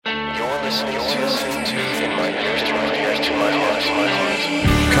Come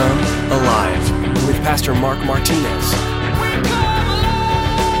Alive with Pastor Mark Martinez.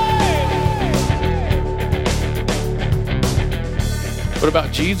 What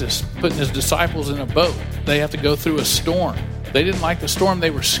about Jesus putting his disciples in a boat? They have to go through a storm. They didn't like the storm.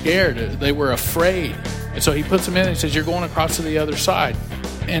 They were scared. They were afraid. And so he puts them in and he says, you're going across to the other side.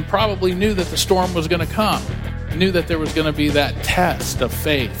 And probably knew that the storm was going to come. Knew that there was going to be that test of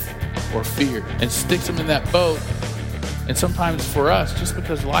faith or fear. And sticks them in that boat. And sometimes for us, just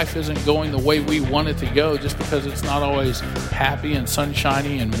because life isn't going the way we want it to go, just because it's not always happy and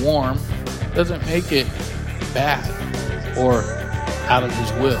sunshiny and warm, doesn't make it bad or out of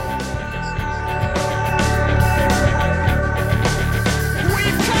his will.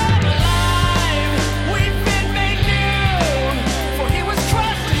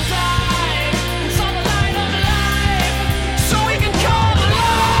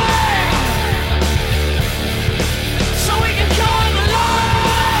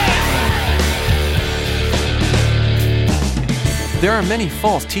 There are many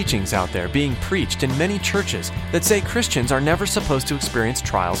false teachings out there being preached in many churches that say Christians are never supposed to experience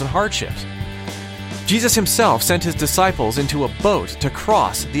trials and hardships. Jesus himself sent his disciples into a boat to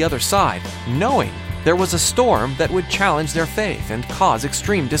cross the other side, knowing there was a storm that would challenge their faith and cause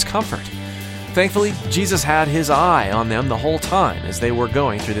extreme discomfort. Thankfully, Jesus had his eye on them the whole time as they were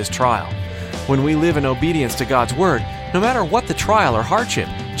going through this trial. When we live in obedience to God's word, no matter what the trial or hardship,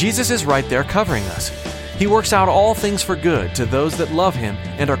 Jesus is right there covering us. He works out all things for good to those that love him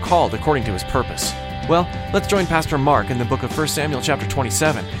and are called according to his purpose. Well, let's join Pastor Mark in the book of 1 Samuel chapter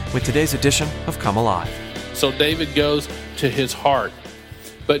 27 with today's edition of Come Alive. So David goes to his heart.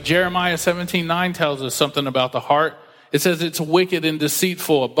 But Jeremiah 17:9 tells us something about the heart. It says it's wicked and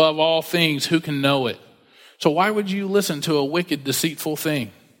deceitful above all things. Who can know it? So why would you listen to a wicked, deceitful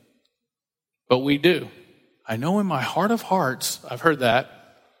thing? But we do. I know in my heart of hearts, I've heard that.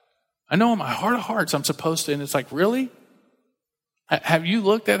 I know in my heart of hearts I'm supposed to, and it's like, really? Have you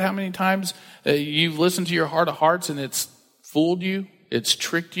looked at how many times you've listened to your heart of hearts and it's fooled you? It's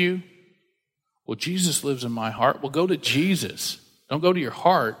tricked you? Well, Jesus lives in my heart. Well, go to Jesus. Don't go to your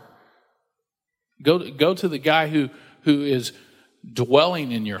heart. Go to the guy who is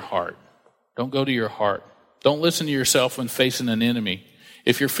dwelling in your heart. Don't go to your heart. Don't listen to yourself when facing an enemy.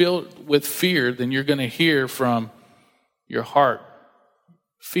 If you're filled with fear, then you're going to hear from your heart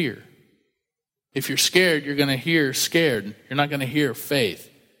fear. If you're scared, you're going to hear scared. You're not going to hear faith.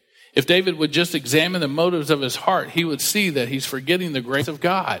 If David would just examine the motives of his heart, he would see that he's forgetting the grace of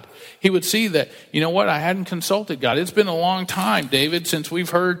God. He would see that, you know what, I hadn't consulted God. It's been a long time, David, since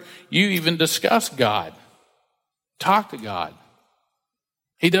we've heard you even discuss God. Talk to God.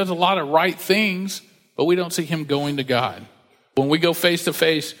 He does a lot of right things, but we don't see him going to God. When we go face to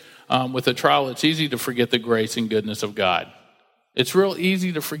face with a trial, it's easy to forget the grace and goodness of God. It's real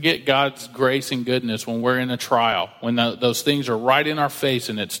easy to forget God's grace and goodness when we're in a trial, when those things are right in our face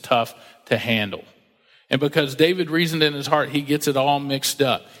and it's tough to handle. And because David reasoned in his heart, he gets it all mixed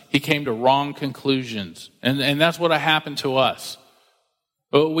up. He came to wrong conclusions. And that's what happened to us.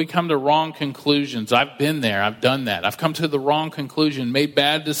 But we come to wrong conclusions. I've been there. I've done that. I've come to the wrong conclusion, made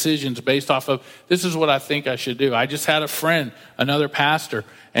bad decisions based off of, this is what I think I should do. I just had a friend, another pastor,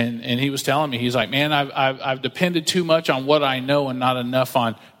 and he was telling me, he's like, man, I've depended too much on what I know and not enough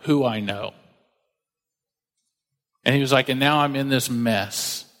on who I know. And he was like, and now I'm in this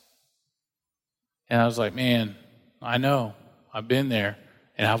mess. And I was like, man, I know. I've been there,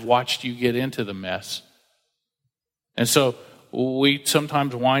 and I've watched you get into the mess. And so we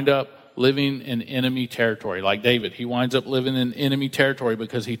sometimes wind up living in enemy territory. Like David, he winds up living in enemy territory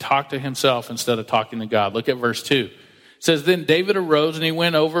because he talked to himself instead of talking to God. Look at verse 2. It says, then David arose and he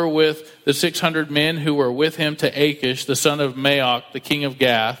went over with the 600 men who were with him to Achish, the son of Maoch, the king of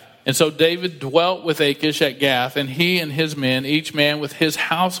Gath. And so David dwelt with Achish at Gath, and he and his men, each man with his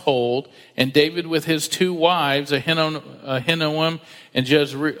household, and David with his two wives, Ahinoam and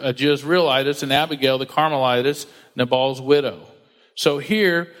Jezreelitess, and Abigail the Carmelitess, Nabal's widow. So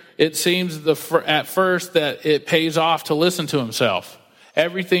here it seems at first that it pays off to listen to himself.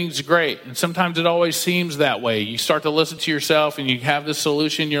 Everything's great. And sometimes it always seems that way. You start to listen to yourself and you have this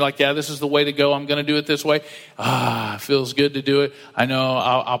solution. You're like, yeah, this is the way to go. I'm going to do it this way. It feels good to do it. I know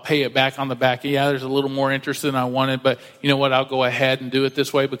I'll pay it back on the back. Yeah, there's a little more interest than I wanted, but you know what? I'll go ahead and do it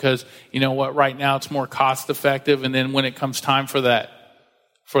this way because you know what? Right now it's more cost effective. And then when it comes time for that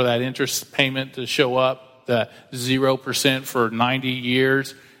interest payment to show up, the 0% for 90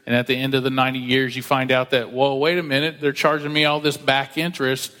 years, and at the end of the 90 years, you find out that, whoa, wait a minute, they're charging me all this back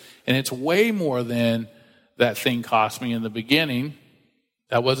interest, and it's way more than that thing cost me in the beginning.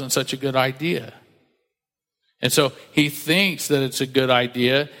 that wasn't such a good idea. And so he thinks that it's a good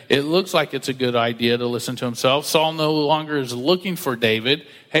idea. It looks like it's a good idea to listen to himself. Saul no longer is looking for David.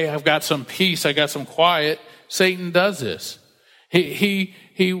 Hey, I've got some peace. I got some quiet. Satan does this. He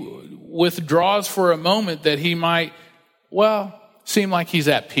withdraws for a moment that he might, seem like he's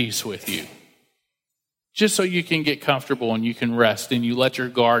at peace with you. Just so you can get comfortable and you can rest and you let your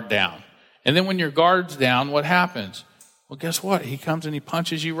guard down. And then when your guard's down, what happens? Well, guess what? He comes and he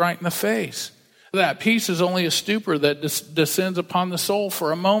punches you right in the face. That peace is only a stupor that descends upon the soul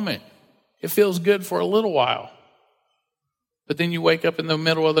for a moment. It feels good for a little while. But then you wake up in the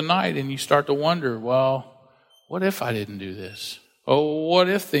middle of the night and you start to wonder, what if I didn't do this? Oh, what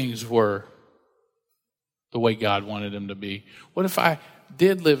if things were the way God wanted them to be? What if I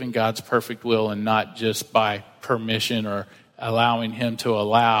did live in God's perfect will and not just by permission or allowing him to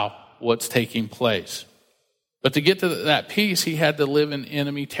allow what's taking place? But to get to that peace, he had to live in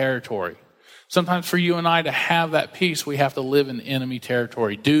enemy territory. Sometimes for you and I to have that peace, we have to live in enemy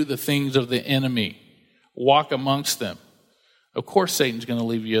territory, do the things of the enemy, walk amongst them. Of course, Satan's going to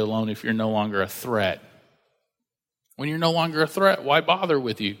leave you alone if you're no longer a threat. When you're no longer a threat, why bother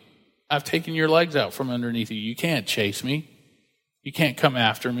with you? I've taken your legs out from underneath you. You can't chase me. You can't come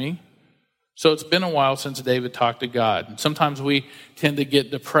after me. So it's been a while since David talked to God. And sometimes we tend to get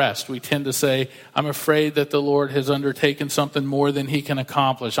depressed. We tend to say, I'm afraid that the Lord has undertaken something more than he can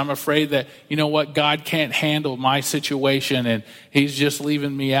accomplish. I'm afraid that, God can't handle my situation and he's just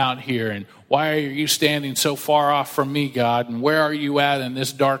leaving me out here. And why are you standing so far off from me, God? And where are you at in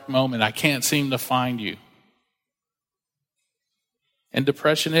this dark moment? I can't seem to find you. And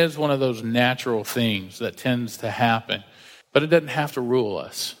depression is one of those natural things that tends to happen. But it doesn't have to rule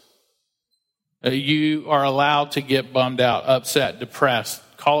us. You are allowed to get bummed out, upset, depressed,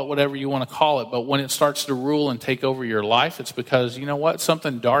 call it whatever you want to call it. But when it starts to rule and take over your life, it's because,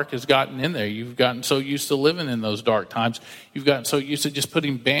 something dark has gotten in there. You've gotten so used to living in those dark times. You've gotten so used to just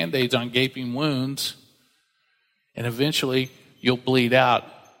putting Band-Aids on gaping wounds. And eventually you'll bleed out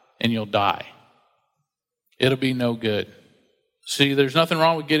and you'll die. It'll be no good. See, there's nothing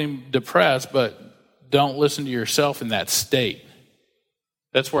wrong with getting depressed, but don't listen to yourself in that state.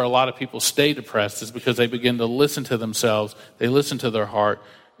 That's where a lot of people stay depressed, is because they begin to listen to themselves. They listen to their heart.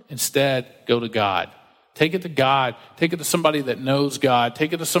 Instead, go to God. Take it to God. Take it to somebody that knows God.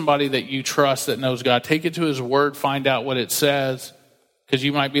 Take it to somebody that you trust that knows God. Take it to his word. Find out what it says. Because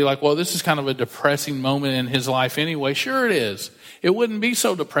you might be like, this is kind of a depressing moment in his life anyway. Sure it is. It wouldn't be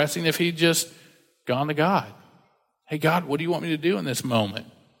so depressing if he'd just gone to God. Hey, God, what do you want me to do in this moment?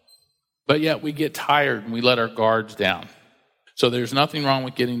 But yet we get tired and we let our guards down. So there's nothing wrong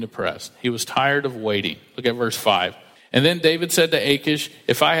with getting depressed. He was tired of waiting. Look at verse 5. And then David said to Achish,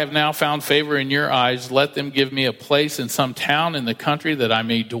 if I have now found favor in your eyes, let them give me a place in some town in the country that I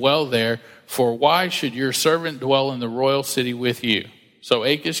may dwell there. For why should your servant dwell in the royal city with you? So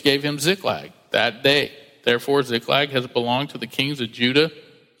Achish gave him Ziklag that day. Therefore Ziklag has belonged to the kings of Judah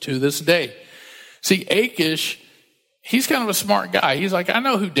to this day. See, Achish, he's kind of a smart guy. He's like, I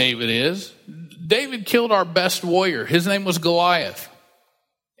know who David is. David killed our best warrior. His name was Goliath.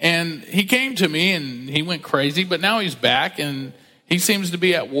 And he came to me and he went crazy, but now he's back and he seems to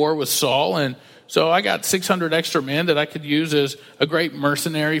be at war with Saul. And so I got 600 extra men that I could use as a great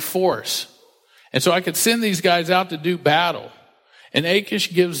mercenary force. And so I could send these guys out to do battle. And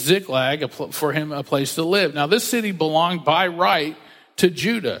Achish gives Ziklag for him a place to live. Now this city belonged by right to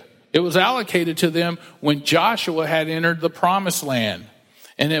Judah. It was allocated to them when Joshua had entered the promised land.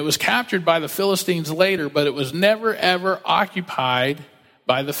 And it was captured by the Philistines later, but it was never, ever occupied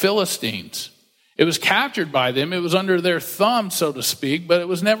by the Philistines. It was captured by them. It was under their thumb, so to speak, but it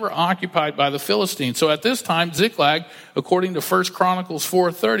was never occupied by the Philistines. So at this time, Ziklag, according to 1 Chronicles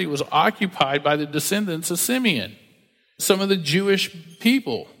 4:30, was occupied by the descendants of Simeon, some of the Jewish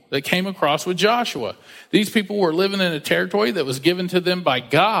people that came across with Joshua. These people were living in a territory that was given to them by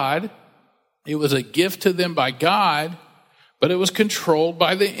God. It was a gift to them by God, but it was controlled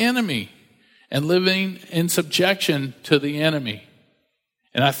by the enemy and living in subjection to the enemy.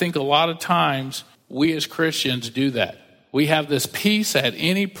 And I think a lot of times we as Christians do that. We have this peace at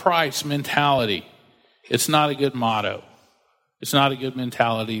any price mentality. It's not a good motto. It's not a good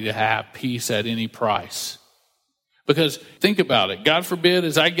mentality to have peace at any price. Because think about it. God forbid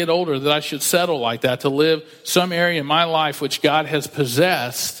as I get older that I should settle like that, to live some area in my life which God has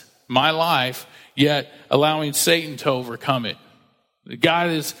possessed my life, yet allowing Satan to overcome it. God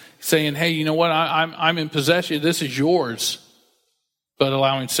is saying, hey, you know what? I'm in possession. This is yours. But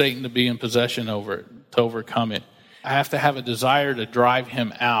allowing Satan to be in possession over it, to overcome it. I have to have a desire to drive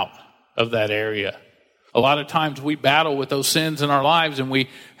him out of that area. A lot of times we battle with those sins in our lives and we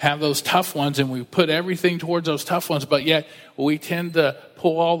have those tough ones and we put everything towards those tough ones, but yet we tend to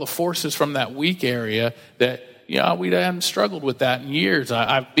pull all the forces from that weak area that, we haven't struggled with that in years.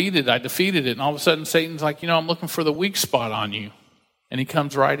 I've beat it, I defeated it, and all of a sudden Satan's like, I'm looking for the weak spot on you. And he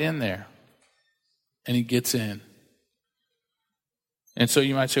comes right in there and he gets in. And so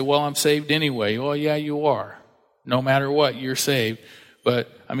you might say, well, I'm saved anyway. Well, yeah, you are. No matter what, you're saved. But,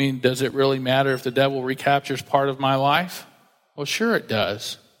 does it really matter if the devil recaptures part of my life? Well, sure it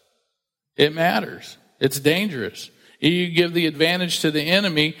does. It matters. It's dangerous. You give the advantage to the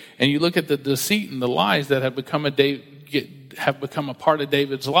enemy, and you look at the deceit and the lies that have become a part of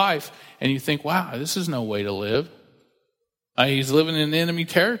David's life, and you think, wow, this is no way to live. He's living in enemy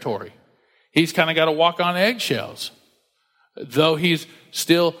territory. He's kind of got to walk on eggshells. Though he's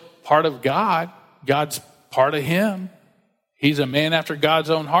still part of God, God's part of him. He's a man after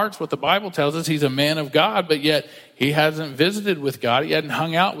God's own heart. What the Bible tells us. He's a man of God, but yet he hasn't visited with God. He hadn't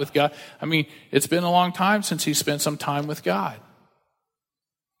hung out with God. It's been a long time since he spent some time with God.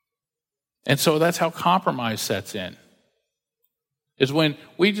 And so that's how compromise sets in. Is when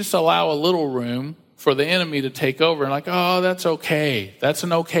we just allow a little room for the enemy to take over and that's okay. That's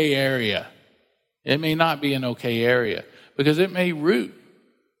an okay area. It may not be an okay area because it may root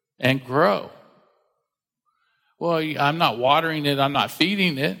and grow. Well, I'm not watering it. I'm not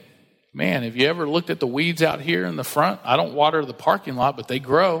feeding it. Man, have you ever looked at the weeds out here in the front? I don't water the parking lot, but they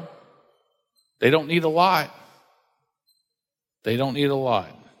grow. They don't need a lot. They don't need a lot.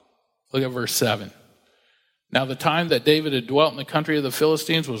 Look at verse 7. Now the time that David had dwelt in the country of the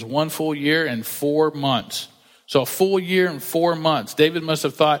Philistines was 1 full year and 4 months. So a full year and 4 months. David must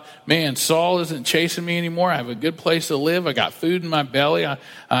have thought, man, Saul isn't chasing me anymore. I have a good place to live. I got food in my belly.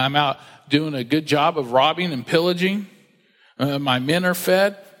 I'm out doing a good job of robbing and pillaging. My men are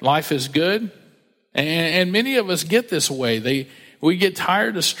fed. Life is good. And many of us get this way. We get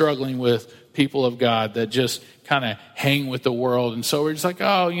tired of struggling with people of God that just kind of hang with the world. And so we're just like,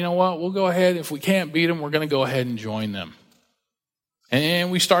 oh, you know what? We'll go ahead. If we can't beat them, we're going to go ahead and join them.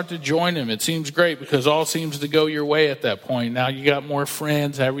 And we start to join them. It seems great because all seems to go your way at that point. Now you got more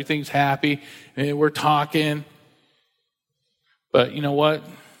friends. Everything's happy. And we're talking. But you know what?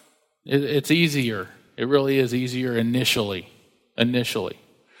 It's easier. It really is easier initially.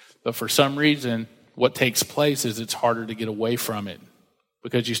 But for some reason, what takes place is it's harder to get away from it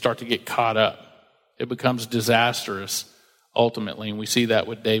because you start to get caught up. It becomes disastrous ultimately, and we see that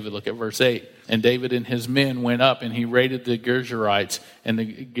with David. Look at verse 8. And David and his men went up, and he raided the Gershurites and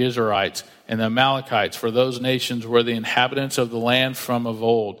the Gizurites and the Amalekites, for those nations were the inhabitants of the land from of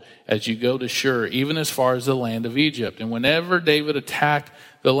old, as you go to Shur, even as far as the land of Egypt. And whenever David attacked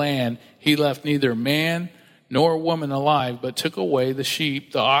the land, he left neither man nor woman alive, but took away the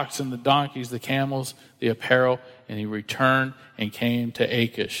sheep, the oxen, the donkeys, the camels, the apparel, and he returned and came to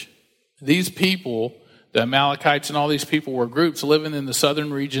Achish. These people, the Amalekites and all these people, were groups living in the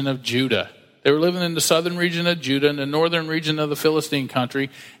southern region of Judah. They were living in the southern region of Judah and the northern region of the Philistine country.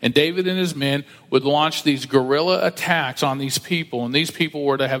 And David and his men would launch these guerrilla attacks on these people. And these people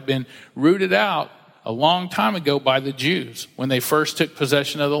were to have been rooted out a long time ago by the Jews when they first took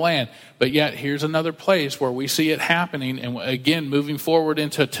possession of the land. But yet here's another place where we see it happening. And again, moving forward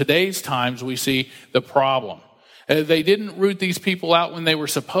into today's times, we see the problem. They didn't root these people out when they were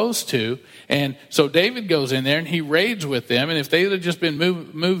supposed to. And so David goes in there and he raids with them. And if they had just been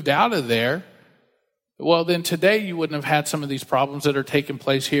moved out of there, well, then today you wouldn't have had some of these problems that are taking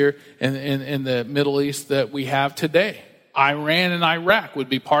place here in the Middle East that we have today. Iran and Iraq would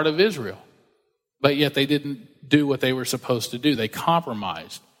be part of Israel. But yet they didn't do what they were supposed to do. They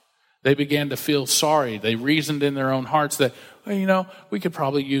compromised. They began to feel sorry. They reasoned in their own hearts that, well, we could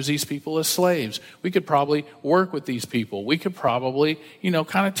probably use these people as slaves. We could probably work with these people. We could probably,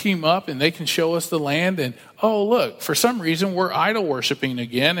 kind of team up and they can show us the land. And, oh, look, for some reason we're idol worshiping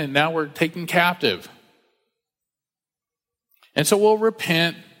again and now we're taken captive. And so we'll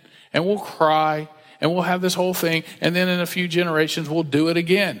repent and we'll cry and we'll have this whole thing. And then in a few generations we'll do it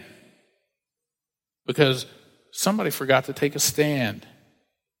again. Because somebody forgot to take a stand.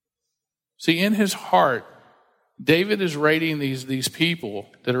 See, in his heart, David is raiding these people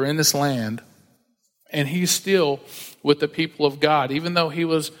that are in this land, and he's still with the people of God, even though he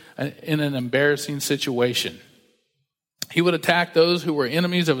was in an embarrassing situation. He would attack those who were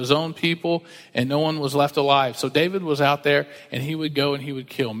enemies of his own people, and no one was left alive. So David was out there, and he would go and he would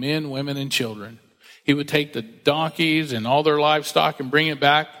kill men, women, and children. He would take the donkeys and all their livestock and bring it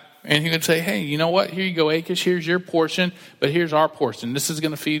back. And he would say, hey, you know what? Here you go, Achish. Here's your portion, but here's our portion. This is going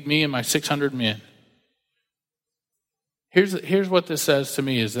to feed me and my 600 men. Here's what this says to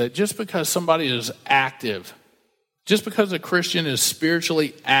me, is that just because somebody is active, just because a Christian is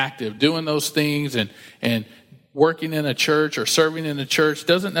spiritually active, doing those things and working in a church or serving in a church,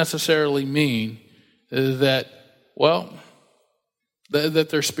 doesn't necessarily mean that, well, that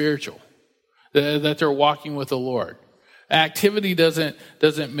they're spiritual, that they're walking with the Lord. Activity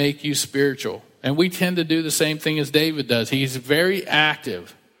doesn't make you spiritual. And we tend to do the same thing as David does. He's very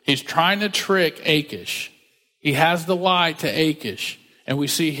active. He's trying to trick Achish. He has the lie to Achish, and we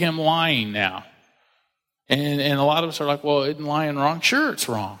see him lying now. And a lot of us are like, well, isn't lying wrong? Sure, it's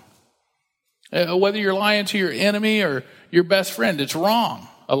wrong. Whether you're lying to your enemy or your best friend, it's wrong.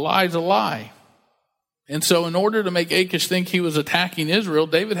 A lie's a lie. And so in order to make Achish think he was attacking Israel,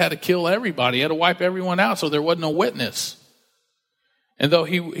 David had to kill everybody. He had to wipe everyone out so there wasn't a witness. And though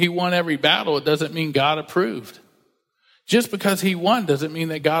he won every battle, it doesn't mean God approved. Just because he won doesn't mean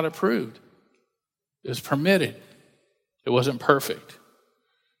that God approved. It was permitted. It wasn't perfect.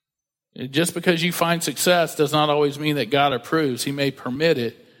 Just because you find success does not always mean that God approves. He may permit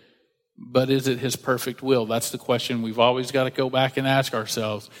it, but is it his perfect will? That's the question we've always got to go back and ask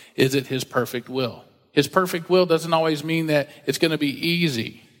ourselves. Is it his perfect will? His perfect will doesn't always mean that it's going to be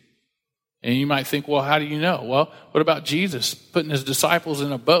easy. And you might think, well, how do you know? Well, what about Jesus putting his disciples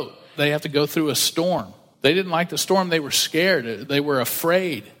in a boat? They have to go through a storm. They didn't like the storm. They were scared. They were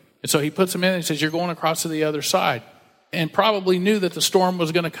afraid. And so he puts them in and he says, you're going across to the other side. And probably knew that the storm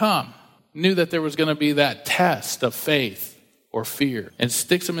was going to come. Knew that there was going to be that test of faith or fear. And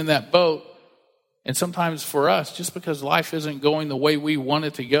sticks them in that boat. And sometimes for us, just because life isn't going the way we want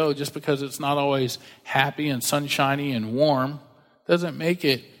it to go, just because it's not always happy and sunshiny and warm, doesn't make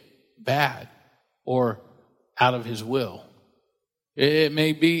it bad or out of his will. It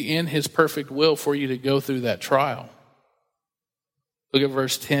may be in his perfect will for you to go through that trial. Look at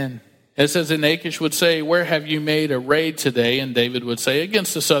verse 10. It says, and Achish would say, where have you made a raid today? And David would say,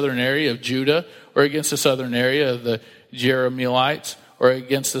 against the southern area of Judah, or against the southern area of the Jerahmeelites, or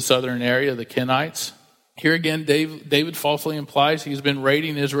against the southern area of the Kenites. Here again, David falsely implies he's been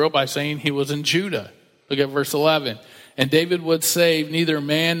raiding Israel by saying he was in Judah. Look at verse 11. And David would save neither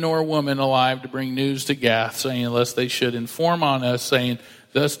man nor woman alive to bring news to Gath, saying, unless they should inform on us, saying,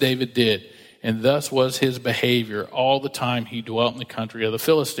 thus David did. And thus was his behavior all the time he dwelt in the country of the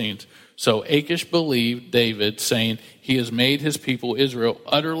Philistines. So Achish believed David, saying, he has made his people Israel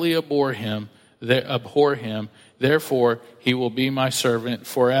utterly abhor him. Therefore, he will be my servant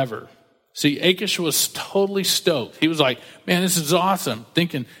forever. See, Achish was totally stoked. He was like, man, this is awesome.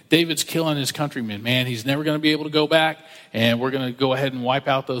 Thinking David's killing his countrymen. Man, he's never going to be able to go back. And we're going to go ahead and wipe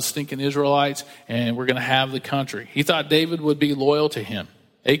out those stinking Israelites. And we're going to have the country. He thought David would be loyal to him.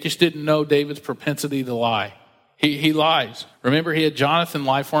 Achish didn't know David's propensity to lie. He lies. Remember, he had Jonathan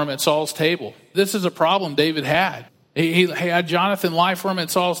lie for him at Saul's table. This is a problem David had. He had Jonathan lie for him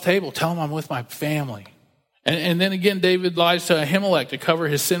at Saul's table. Tell him I'm with my family. And then again, David lies to Ahimelech to cover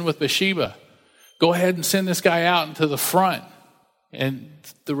his sin with Bathsheba. Go ahead and send this guy out into the front. And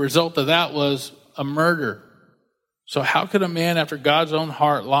the result of that was a murder. So how could a man after God's own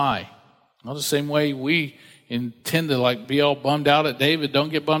heart lie? Well, the same way we tend to be all bummed out at David. Don't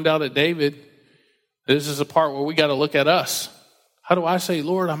get bummed out at David. This is the part where we got to look at us. How do I say,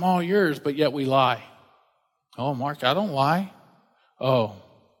 Lord, I'm all yours, but yet we lie? Oh, Mark, I don't lie. Oh,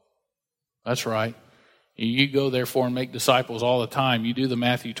 that's right. You go therefore and make disciples all the time. You do the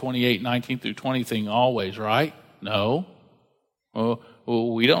Matthew 28, 19 through 20 thing always, right? No. Well,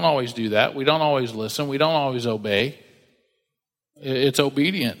 we don't always do that. We don't always listen. We don't always obey. It's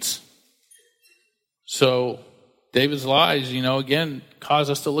obedience. So David's lies, again, cause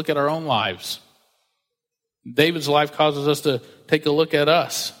us to look at our own lives. David's life causes us to take a look at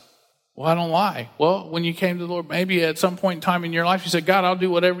us. Well, I don't lie. Well, when you came to the Lord, maybe at some point in time in your life, you said, God, I'll do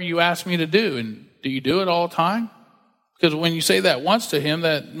whatever you ask me to do. And do you do it all the time? Because when you say that once to him,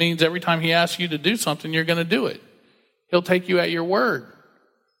 that means every time he asks you to do something, you're going to do it. He'll take you at your word.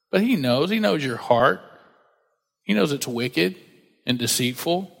 But he knows your heart. He knows it's wicked and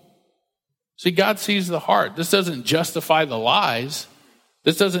deceitful. See, God sees the heart. This doesn't justify the lies.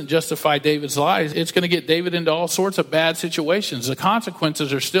 This doesn't justify David's lies. It's going to get David into all sorts of bad situations. The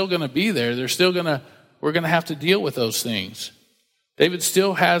consequences are still going to be there. We're going to have to deal with those things. David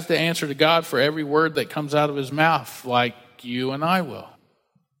still has to answer to God for every word that comes out of his mouth, like you and I will.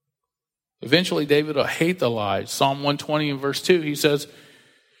 Eventually, David will hate the lies. Psalm 120 and verse 2, he says,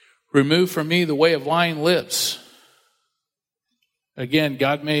 remove from me the way of lying lips. Again,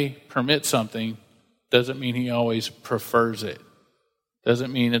 God may permit something. Doesn't mean he always prefers it.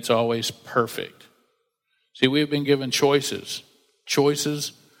 Doesn't mean it's always perfect. See, we have been given choices.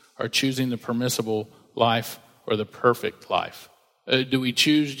 Choices are choosing the permissible life or the perfect life? Do we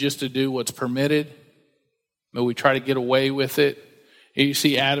choose just to do what's permitted? Do we try to get away with it? You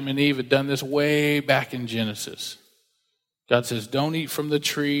see, Adam and Eve had done this way back in Genesis. God says, don't eat from the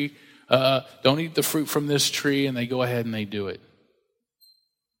tree, don't eat the fruit from this tree, and they go ahead and they do it.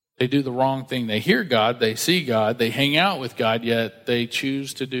 They do the wrong thing. They hear God, they see God, they hang out with God, yet they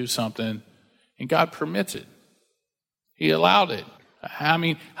choose to do something, and God permits it. He allowed it. I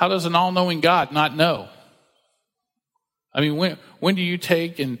mean, how does an all-knowing God not know? I mean, when do you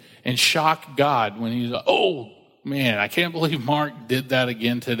take and shock God when he's like, oh, man, I can't believe Mark did that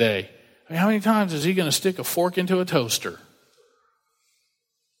again today. I mean, how many times is he going to stick a fork into a toaster?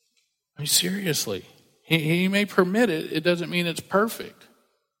 I mean, seriously. He may permit it. It doesn't mean it's perfect.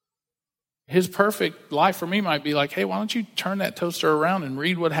 His perfect life for me might be like, hey, why don't you turn that toaster around and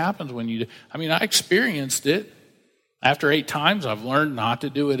read what happens when you do. I mean, I experienced it. After 8 times, I've learned not to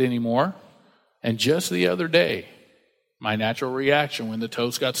do it anymore. And just the other day, my natural reaction when the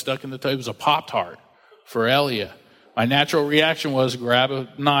toast got stuck in the toast was a Pop-Tart for Elia. My natural reaction was grab a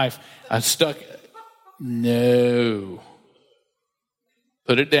knife. I stuck it. No.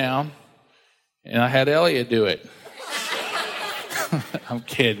 Put it down. And I had Elia do it. I'm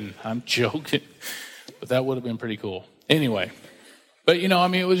kidding. I'm joking. But that would have been pretty cool. Anyway. But,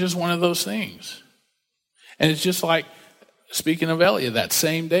 it was just one of those things. And it's just like, speaking of Elia, that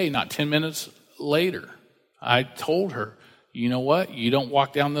same day, not 10 minutes later, I told her, you know what? You don't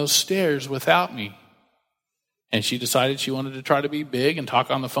walk down those stairs without me. And she decided she wanted to try to be big and talk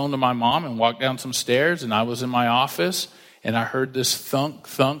on the phone to my mom and walk down some stairs. And I was in my office and I heard this thunk,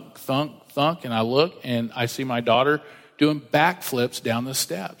 thunk, thunk, thunk. And I look and I see my daughter doing backflips down the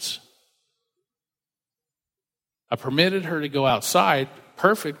steps. I permitted her to go outside.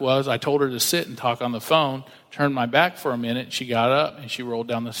 Perfect was I told her to sit and talk on the phone, turned my back for a minute. She got up and she rolled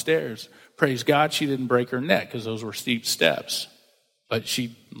down the stairs. Praise God, she didn't break her neck because those were steep steps. But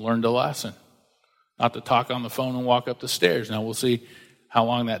she learned a lesson. Not to talk on the phone and walk up the stairs. Now we'll see how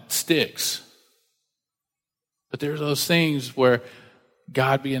long that sticks. But there's those things where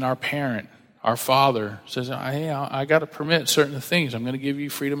God being our parent, our father, says, hey, I got to permit certain things. I'm going to give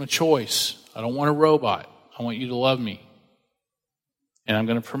you freedom of choice. I don't want a robot. I want you to love me. And I'm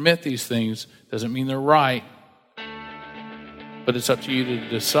going to permit these things. Doesn't mean they're right. But it's up to you to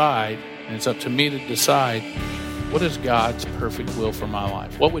decide, and it's up to me to decide, what is God's perfect will for my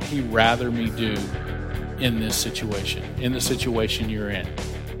life? What would he rather me do in this situation, in the situation you're in?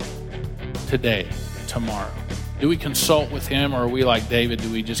 Today, tomorrow. Do we consult with him, or are we like David?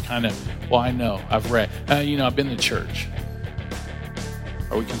 Do we just kind of, well, I know, I've read, I've been to church.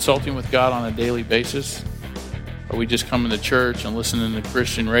 Are we consulting with God on a daily basis? Are we just coming to church and listening to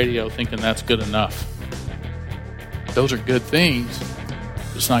Christian radio thinking that's good enough? Those are good things.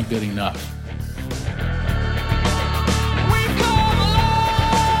 It's not good enough.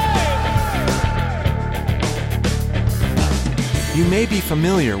 You may be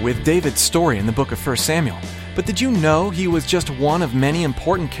familiar with David's story in the book of 1 Samuel, but did you know he was just one of many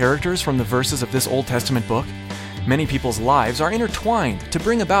important characters from the verses of this Old Testament book? Many people's lives are intertwined to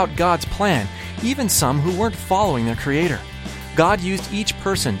bring about God's plan, even some who weren't following their Creator. God used each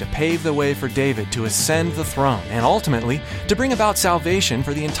person to pave the way for David to ascend the throne and ultimately to bring about salvation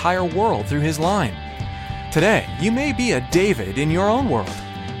for the entire world through his line. Today, you may be a David in your own world.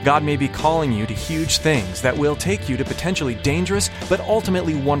 God may be calling you to huge things that will take you to potentially dangerous but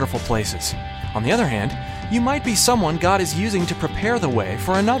ultimately wonderful places. On the other hand, you might be someone God is using to prepare the way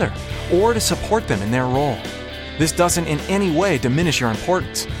for another or to support them in their role. This doesn't in any way diminish your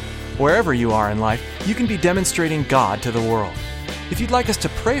importance. Wherever you are in life, you can be demonstrating God to the world. If you'd like us to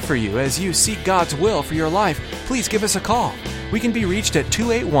pray for you as you seek God's will for your life, please give us a call. We can be reached at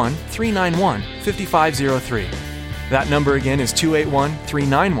 281-391-5503. That number again is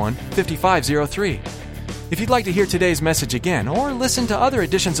 281-391-5503. If you'd like to hear today's message again or listen to other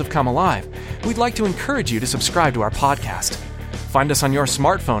editions of Come Alive, we'd like to encourage you to subscribe to our podcast. Find us on your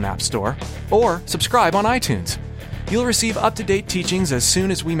smartphone app store or subscribe on iTunes. You'll receive up-to-date teachings as soon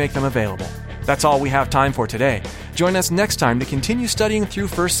as we make them available. That's all we have time for today. Join us next time to continue studying through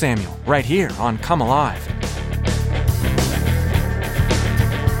 1 Samuel, right here on Come Alive.